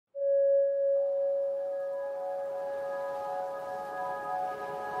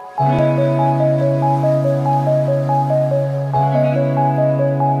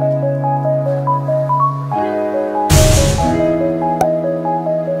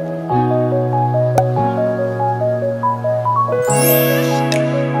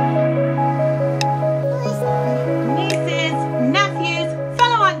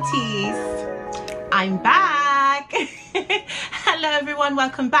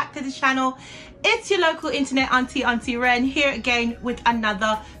Welcome back to the channel. It's your local internet Auntie Wren here again with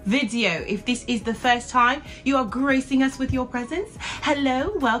another video. If this is the first time you are gracing us with your presence,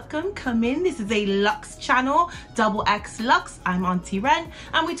 hello, welcome, come in. This is a luxe channel, Doublexluxxe. I'm Auntie Wren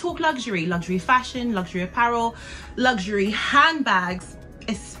and we talk luxury fashion, luxury apparel, luxury handbags,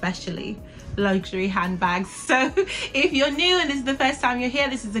 especially luxury handbags. So if you're new and this is the first time you're here,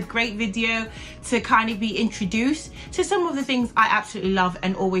 this is a great video to kind of be introduced to some of the things I absolutely love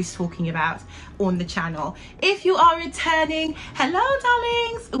and always talking about on the channel. If you are returning, hello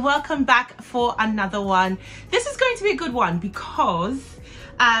darlings, welcome back for another one. This is going to be a good one because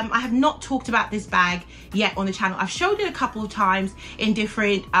I have not talked about this bag yet on the channel. I've showed it a couple of times in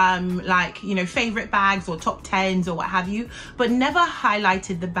different like, you know, favorite bags or top 10s or what have you, but never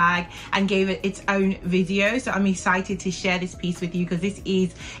highlighted the bag and gave it its own video. So I'm excited to share this piece with you because this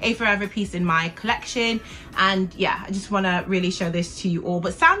is a forever piece in my collection. And yeah, I just want to really show this to you all.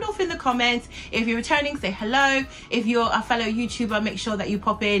 But sound off in the comments. If you're returning, say hello. If you're a fellow YouTuber, make sure that you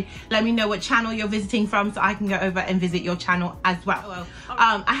pop in. Let me know what channel you're visiting from so I can go over and visit your channel as well.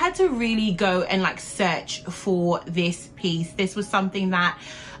 I had to really go and like search for this piece. This was something that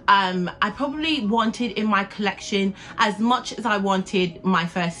I probably wanted in my collection as much as I wanted my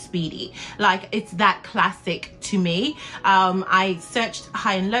first Speedy. Like, it's that classic to me. I searched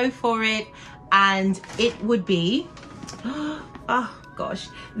high and low for it and it would be, oh gosh,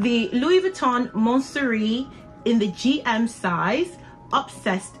 the Louis Vuitton Montsouris in the GM size.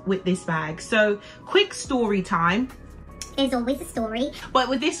 Obsessed with this bag. So quick story time. Is always a story, but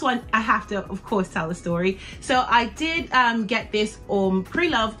with this one I have to of course tell a story. So I did get this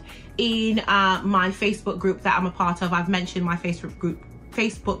pre-loved in my Facebook group that I'm a part of. I've mentioned my Facebook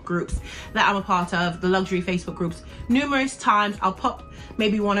groups that I'm a part of, the luxury Facebook groups, numerous times. I'll pop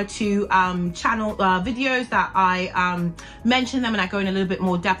maybe one or two channel videos that I mention them and I go in a little bit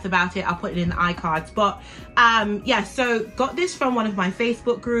more depth about it. I'll put it in the iCards. But yeah, so got this from one of my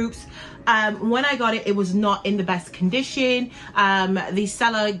Facebook groups. When I got it, it was not in the best condition. The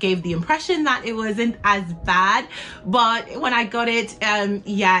seller gave the impression that it wasn't as bad, but when I got it,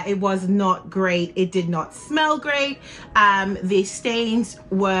 yeah, it was not great. It did not smell great. The stains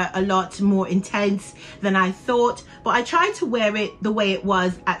were a lot more intense than I thought, but I tried to wear it the way it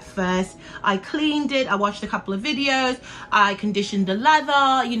was at first. I cleaned it, I watched a couple of videos, I conditioned the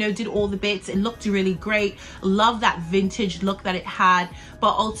leather, you know, did all the bits. It looked really great. Love that vintage look that it had,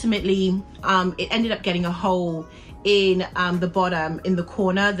 but ultimately it ended up getting a hole in the bottom, in the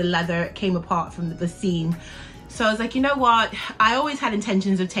corner. The leather came apart from the seam. So I was like, you know what, I always had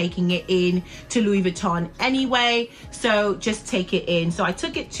intentions of taking it in to Louis Vuitton anyway, so just take it in. So I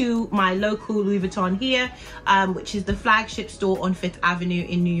took it to my local Louis Vuitton here, which is the flagship store on 5th Avenue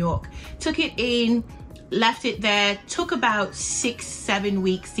in New York. Took it in, left it there, took about 6-7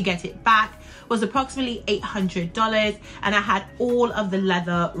 weeks to get it back. Was approximately $800, and I had all of the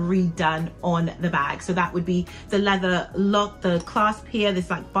leather redone on the bag. So that would be the leather lock, the clasp here, this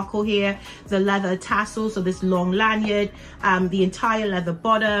like buckle here, the leather tassel, so this long lanyard, the entire leather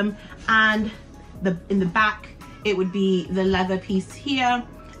bottom, and in the back it would be the leather piece here,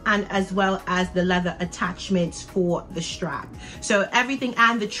 and as well as the leather attachments for the strap. So everything,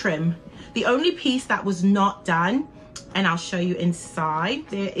 and the trim. The only piece that was not done, and I'll show you inside,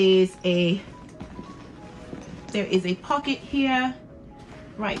 there is a pocket here,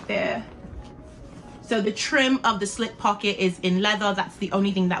 right there. So the trim of the slip pocket is in leather. That's the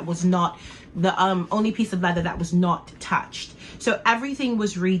only thing that was not, the only piece of leather that was not touched. So everything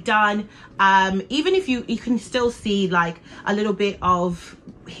was redone. Even if you can still see like a little bit of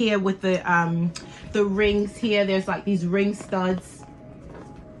here with the rings here. There's like these ring studs.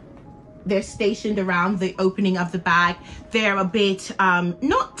 They're stationed around the opening of the bag. They're a bit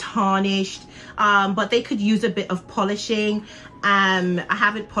not tarnished, but they could use a bit of polishing. I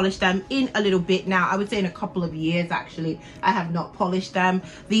haven't polished them in a little bit now. I would say in a couple of years actually. I have not polished them.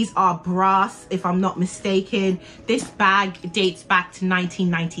 These are brass, if I'm not mistaken. This bag dates back to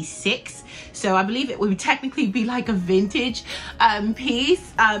 1996, so I believe it would technically be like a vintage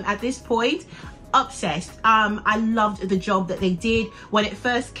piece at this point. obsessed. I loved the job that they did when it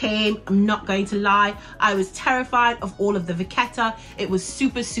first came. I'm not going to lie, I was terrified of all of the vachetta. It was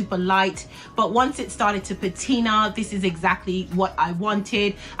super light, but once it started to patina, this is exactly what I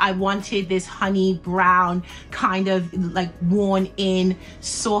wanted. I wanted this honey brown kind of like worn in,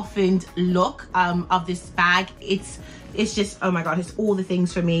 softened look of this bag. It's just, oh my god, it's all the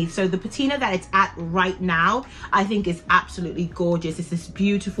things for me. So the patina that it's at right now, I think is absolutely gorgeous. It's this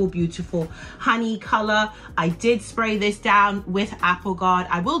beautiful honey color. I did spray this down with Apple Guard.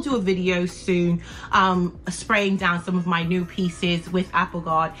 I will do a video soon spraying down some of my new pieces with Apple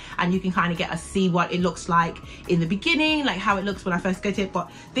Guard, and you can kind of get a see what it looks like in the beginning, like how it looks when I first get it.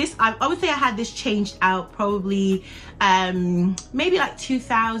 But this, I would say I had this changed out probably maybe like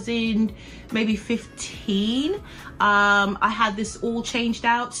 2000, maybe 15. I had this all changed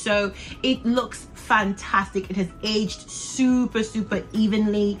out, so it looks fantastic. It has aged super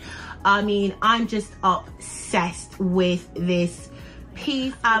evenly. I mean, I'm just obsessed with this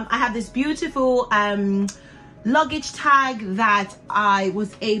piece. I have this beautiful luggage tag that I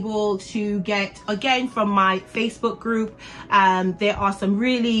was able to get again from my Facebook group. There are some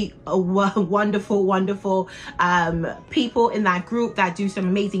really wonderful people in that group that do some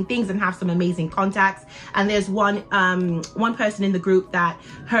amazing things and have some amazing contacts. And there's one person in the group that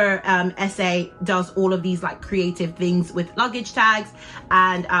her SA does all of these like creative things with luggage tags,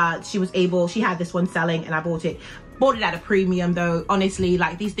 and she had this one selling, and I bought it at a premium though. Honestly,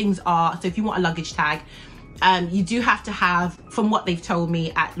 like these things are, so if you want a luggage tag, you do have to have, from what they've told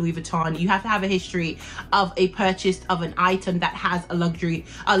me at Louis Vuitton, you have to have a history of a purchase of an item that has a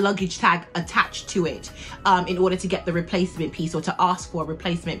luggage tag attached to it in order to get the replacement piece, or to ask for a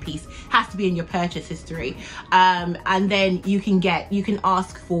replacement piece. Has to be in your purchase history, and then you can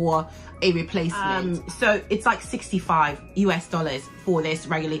ask for a replacement. So it's like $65 for this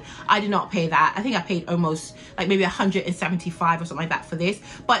regularly. I did not pay that. I think I paid almost like maybe 175 or something like that for this.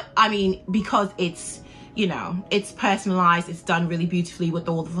 But I mean, because it's, you know, it's personalized, it's done really beautifully with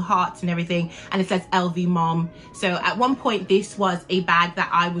all of the hearts and everything, and it says LV Mom. So at one point this was a bag that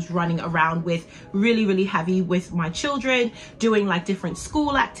I was running around with really heavy with my children, doing like different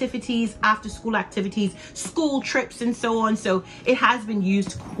school activities, after school activities, school trips and so on. So it has been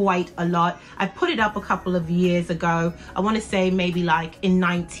used quite a lot. I put it up a couple of years ago. I want to say maybe like in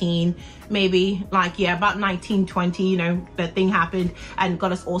 19, maybe like, yeah, about 1920, you know, that thing happened and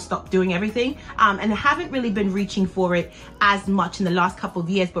got us all stopped doing everything, and I haven't really been reaching for it as much in the last couple of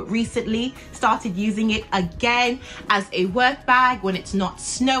years, but recently started using it again as a work bag when it's not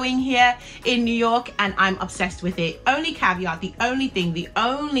snowing here in New York, and I'm obsessed with it. Only caveat, the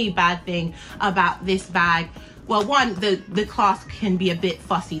only bad thing about this bag, well, one, the clasp can be a bit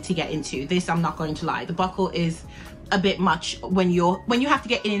fussy to get into. This, I'm not going to lie, the buckle is a bit much when you have to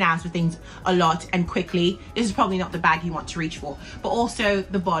get in and out of things a lot and quickly. This is probably not the bag you want to reach for. But also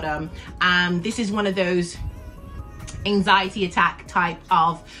the bottom, this is one of those anxiety attack type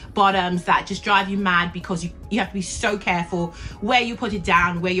of bottoms that just drive you mad, because you have to be so careful where you put it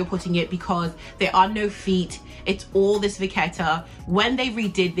down, where you're putting it, because there are no feet. It's all this vachetta. When they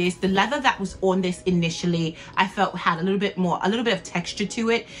redid this, the leather that was on this initially, I felt had a little bit of texture to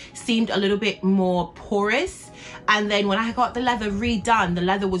it, seemed a little bit more porous. And then when I got the leather redone, the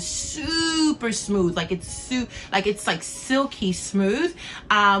leather was super smooth, like it's like silky smooth,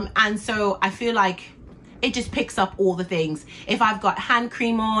 and so I feel like it just picks up all the things. If I've got hand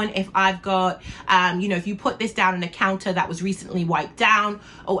cream on, if I've got, you know, if you put this down on a counter that was recently wiped down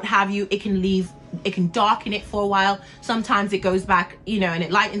or what have you, it can darken it for a while. Sometimes it goes back, you know, and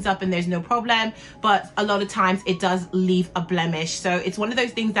it lightens up and there's no problem, but a lot of times it does leave a blemish. So it's one of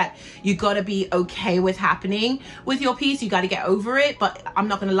those things that you gotta be okay with happening with your piece. You gotta get over it. But I'm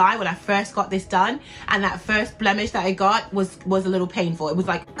not gonna lie, when I first got this done and that first blemish that I got was a little painful. It was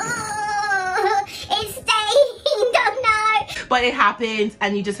like, it's stained, oh no. But it happens,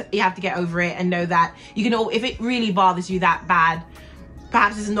 and you have to get over it and know that you can, if it really bothers you that bad,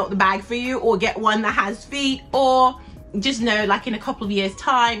 perhaps this is not the bag for you, or get one that has feet, or just know, like in a couple of years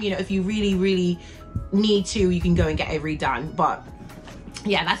time, you know, if you really need to, you can go and get it redone. But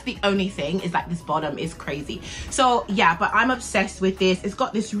yeah, that's the only thing, is that this bottom is crazy. So yeah, but I'm obsessed with this. It's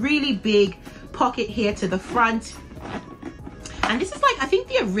got this really big pocket here to the front, and this is like, I think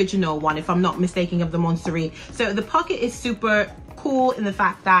the original one, if I'm not mistaken, of the Montsouris. So the pocket is super cool in the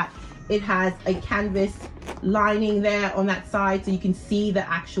fact that it has a canvas lining there on that side, so you can see the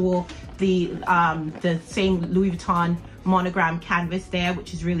actual, the same Louis Vuitton monogram canvas there,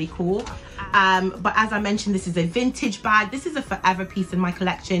 which is really cool. But as I mentioned, this is a vintage bag. This is a forever piece in my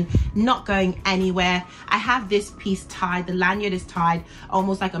collection, not going anywhere. I have this piece tied, the lanyard is tied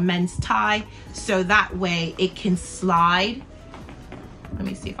almost like a men's tie, so that way it can slide. Let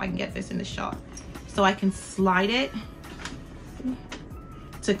me see if I can get this in the shot. So I can slide it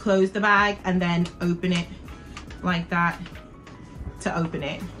to close the bag and then open it like that to open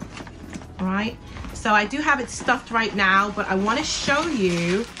it. All right, so I do have it stuffed right now, but I want to show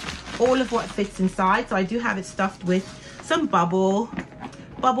you all of what fits inside. So I do have it stuffed with some bubble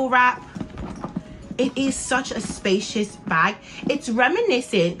wrap. It is such a spacious bag. It's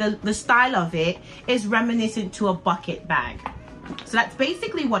reminiscent, the style of it is reminiscent to a bucket bag. So that's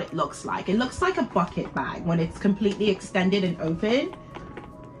basically what it looks like. It looks like a bucket bag when it's completely extended and open.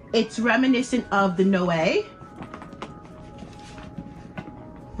 It's reminiscent of the Noe.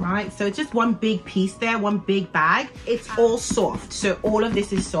 Right, so it's just one big piece there, one big bag. It's all soft, so all of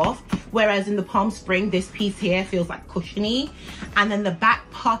this is soft, whereas in the Palm Spring, this piece here feels like cushiony. And then the back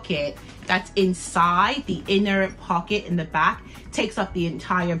pocket that's inside, the inner pocket in the back, takes up the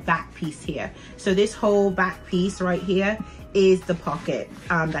entire back piece here. So this whole back piece right here is the pocket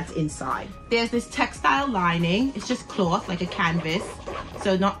that's inside. There's this textile lining. It's just cloth, like a canvas,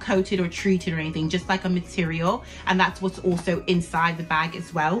 so not coated or treated or anything, just like a material, and that's what's also inside the bag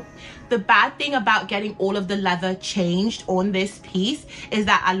as well. The bad thing about getting all of the leather changed on this piece is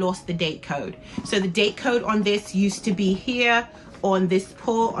that I lost the date code. So the date code on this used to be here on this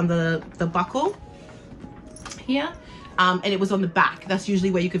pull, on the buckle here. And it was on the back. That's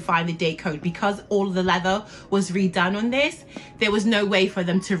usually where you could find the date code. Because all of the leather was redone on this, there was no way for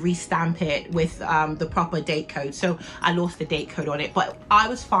them to restamp it with the proper date code. So I lost the date code on it, but I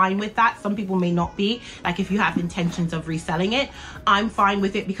was fine with that. Some people may not be. Like if you have intentions of reselling it, I'm fine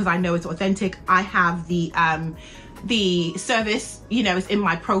with it because I know it's authentic. I have the service, you know, is in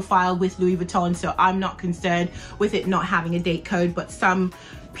my profile with Louis Vuitton, so I'm not concerned with it not having a date code. But some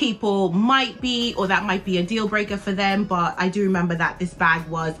people might be, or that might be a deal breaker for them. But I do remember that this bag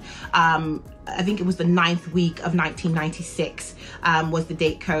was I think it was the 9th week of 1996 was the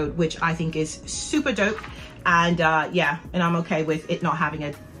date code, which I think is super dope. And yeah, and I'm okay with it not having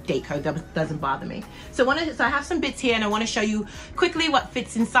a date code. That doesn't bother me. So I have some bits here, and I want to show you quickly what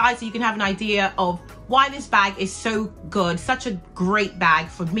fits inside so you can have an idea of why this bag is so good. Such a great bag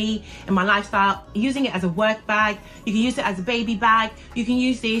for me and my lifestyle. Using it as a work bag, you can use it as a baby bag, you can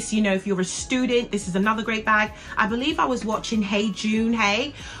use this, you know, if you're a student. This is another great bag. I believe I was watching Hey June.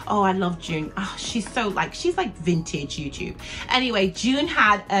 Hey, oh, I love June. Oh, she's like vintage YouTube. Anyway, June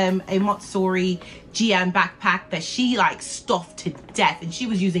had a Montsouris GM backpack that she like stuffed to death, and she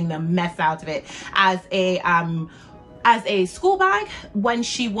was using the mess out of it as a school bag when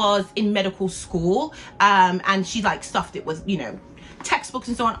she was in medical school, and she like stuffed it with, you know, textbooks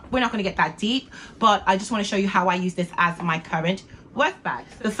and so on. We're not going to get that deep, but I just want to show you how I use this as my current work bag.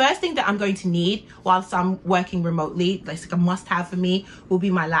 The first thing that I'm going to need whilst I'm working remotely, like a must-have for me, will be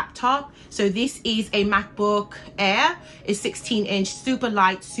my laptop. So this is a MacBook Air. It's 16-inch, super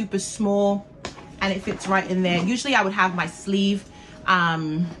light, super small, and it fits right in there. Usually I would have my sleeve,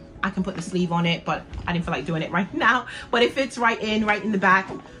 I can put the sleeve on it, but I didn't feel like doing it right now. But it fits right in the back,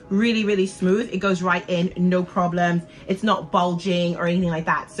 really, really smooth. It goes right in, no problems. It's not bulging or anything like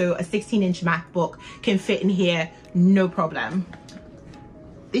that. So a 16-inch MacBook can fit in here, no problem.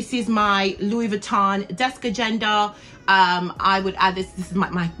 This is my Louis Vuitton desk agenda. I would add this. This is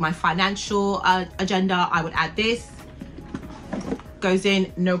my financial agenda. I would add this. Goes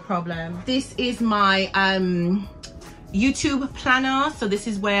in, no problem. This is my YouTube planner. So this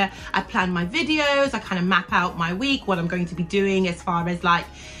is where I plan my videos. I kind of map out my week, what I'm going to be doing as far as like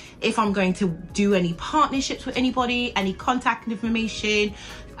if I'm going to do any partnerships with anybody, any contact information,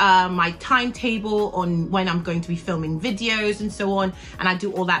 my timetable on when I'm going to be filming videos and so on. And I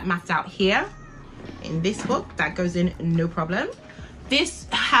do all that mapped out here in this book. That goes in, no problem. This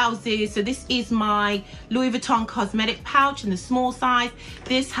houses, so this is my Louis Vuitton cosmetic pouch in the small size.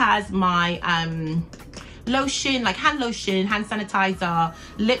 This has my lotion, like hand lotion, hand sanitizer,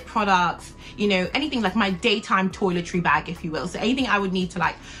 lip products, you know, anything like my daytime toiletry bag, if you will. So anything I would need to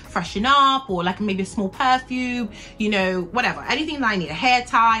like freshen up, or like maybe a small perfume, you know, whatever. Anything that I need, a hair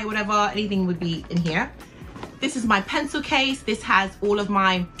tie or whatever, anything would be in here. This is my pencil case. This has all of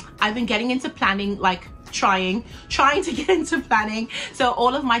my, I've been getting into planning, like trying to get into planning. So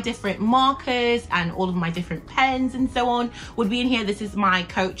all of my different markers and all of my different pens and so on would be in here. This is my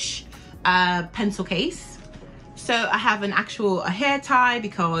Coach pencil case. So I have an actual hair tie,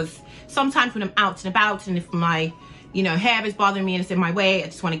 because sometimes when I'm out and about, and if my, you know, hair is bothering me and it's in my way, I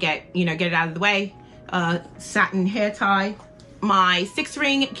just want to get, you know, get it out of the way. Satin hair tie. my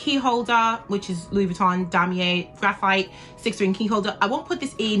 6-ring key holder, which is Louis Vuitton Damier Graphite 6-ring key holder. I won't put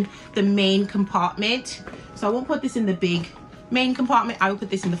this in the main compartment, so I won't put this in the big main compartment. I will put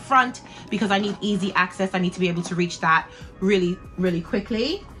this in the front because I need easy access. I need to be able to reach that really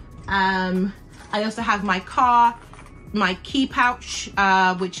quickly. I also have my key pouch,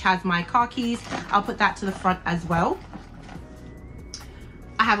 which has my car keys. I'll put that to the front as well.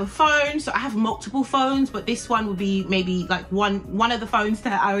 I have a phone, so I have multiple phones, but this one would be maybe like one of the phones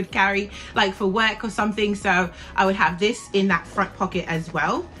that I would carry like for work or something. So I would have this in that front pocket as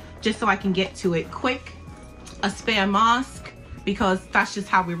well, just so I can get to it quick. A spare mask, because that's just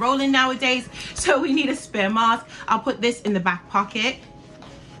how we're rolling nowadays. So we need a spare mask. I'll put this in the back pocket.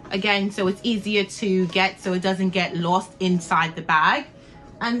 Again, so it's easier to get, so it doesn't get lost inside the bag.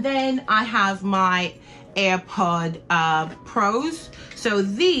 And then I have my AirPod Pros. So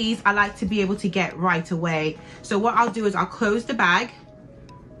these I like to be able to get right away. So what I'll do is I'll close the bag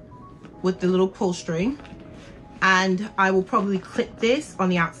with the little pull string, and I will probably clip this on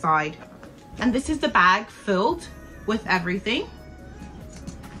the outside. And this is the bag filled with everything.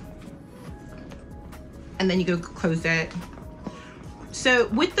 And then you go close it. So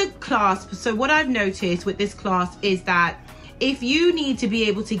with the clasp, so what I've noticed with this clasp is that if you need to be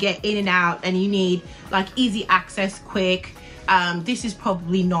able to get in and out and you need like easy access quick, this is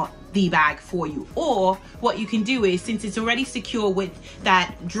probably not the bag for you. Or what you can do is, since it's already secure with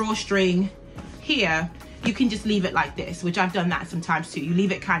that drawstring here, you can just leave it like this, which I've done that sometimes too. You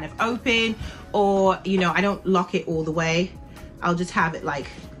leave it kind of open, or you know, I don't lock it all the way. I'll just have it like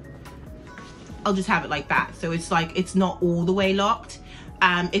that. So it's like, it's not all the way locked.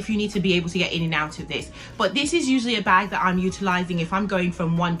 If you need to be able to get in and out of this. But this is usually a bag that I'm utilizing if I'm going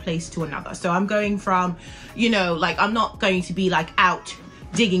from one place to another. So I'm going from, you know, like I'm not going to be like out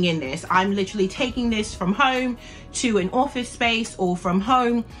digging in this. I'm literally taking this from home to an office space, or from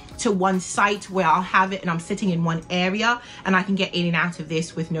home to one site where I'll have it and I'm sitting in one area and I can get in and out of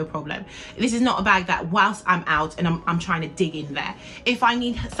this with no problem. This is not a bag that whilst I'm out and I'm trying to dig in there. If I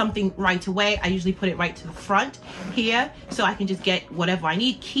need something right away, I usually put it right to the front here, so I can just get whatever I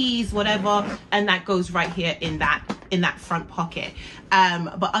need, keys, whatever, and that goes right here in that front pocket.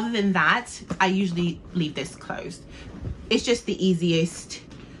 But other than that, I usually leave this closed. It's just the easiest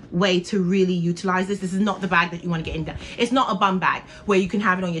way to really utilize this. This is not the bag that you want to get in there. It's not a bum bag where you can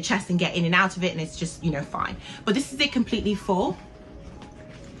have it on your chest and get in and out of it and it's just, you know, fine. But this is it completely full.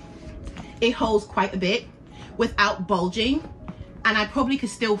 It holds quite a bit without bulging, and I probably could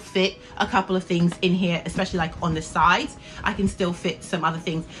still fit a couple of things in here, especially like on the sides. I can still fit some other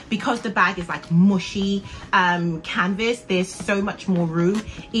things because the bag is like mushy canvas. There's so much more room.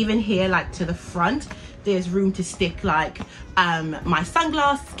 Even here, like to the front, there's room to stick like my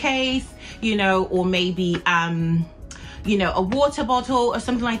sunglass case, you know, or maybe you know, a water bottle or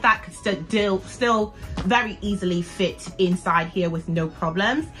something like that could still very easily fit inside here with no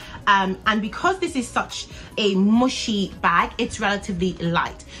problems. And because this is such a mushy bag, it's relatively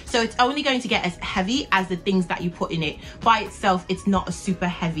light, so it's only going to get as heavy as the things that you put in it. By itself, it's not a super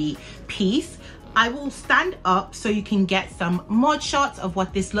heavy piece. I will stand up so you can get some mod shots of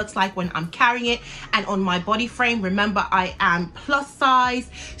what this looks like when I'm carrying it. And on my body frame, remember I am plus size,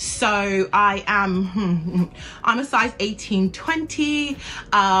 so I am I'm a size 18-20,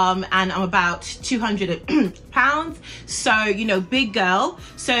 and I'm about 200 pounds, so you know, big girl.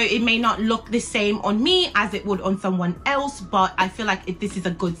 So it may not look the same on me as it would on someone else, but I feel like this is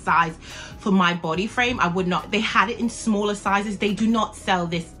a good size for my body frame. I would not, they had it in smaller sizes. They do not sell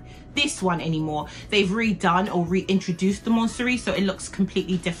this one anymore. They've redone or reintroduced the Montsouris, so it looks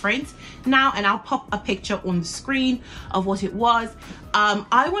completely different now, and I'll pop a picture on the screen of what it was.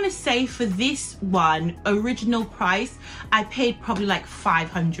 I want to say for this one, original price, I paid probably like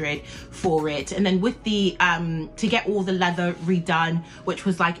 500 for it, and then with the to get all the leather redone, which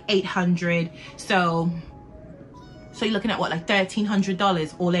was like 800, so you're looking at what, like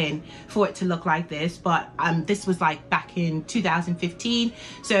 $1,300 all in for it to look like this. But this was like back in 2015,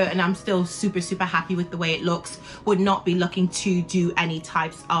 so, and I'm still super happy with the way it looks. Would not be looking to do any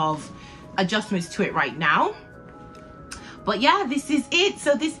types of adjustments to it right now. But yeah, this is it.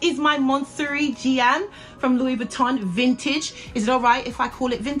 So this is my Montsouris GM from Louis Vuitton, vintage. Is it all right if I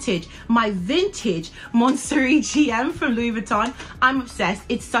call it vintage? My vintage Montsouris GM from Louis Vuitton. I'm obsessed.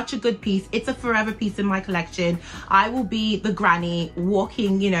 It's such a good piece. It's a forever piece in my collection. I will be the granny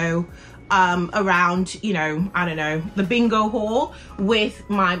walking, you know, around, you know, I don't know, the bingo hall with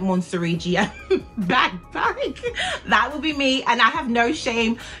my Montsouris GM backpack. That will be me, and I have no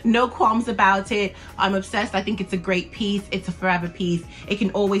shame, no qualms about it. I'm obsessed. I think it's a great piece. It's a forever piece. It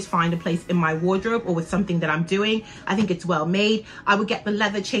can always find a place in my wardrobe or with something that I'm doing. I think it's well made. I would get the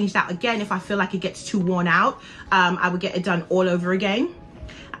leather changed out again if I feel like it gets too worn out. I would get it done all over again.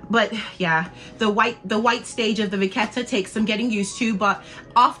 But yeah, the white stage of the Vachetta takes some getting used to, but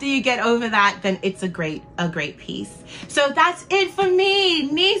after you get over that, then it's a great piece. So that's it for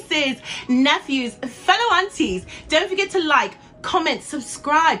me, nieces, nephews, fellow aunties. Don't forget to like, comment,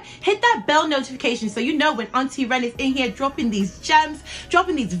 subscribe, hit that bell notification so you know when Auntie Wren is in here dropping these gems,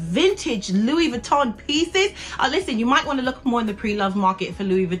 dropping these vintage Louis Vuitton pieces. Listen, you might want to look more in the pre-loved market for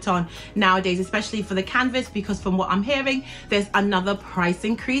Louis Vuitton nowadays, especially for the canvas, because from what I'm hearing, there's another price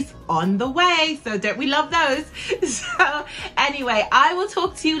increase on the way. So don't we love those? So anyway, I will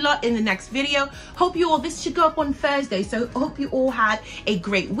talk to you lot in the next video. Hope you all, this should go up on Thursday, so hope you all had a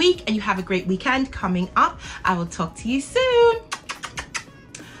great week and you have a great weekend coming up. I will talk to you soon.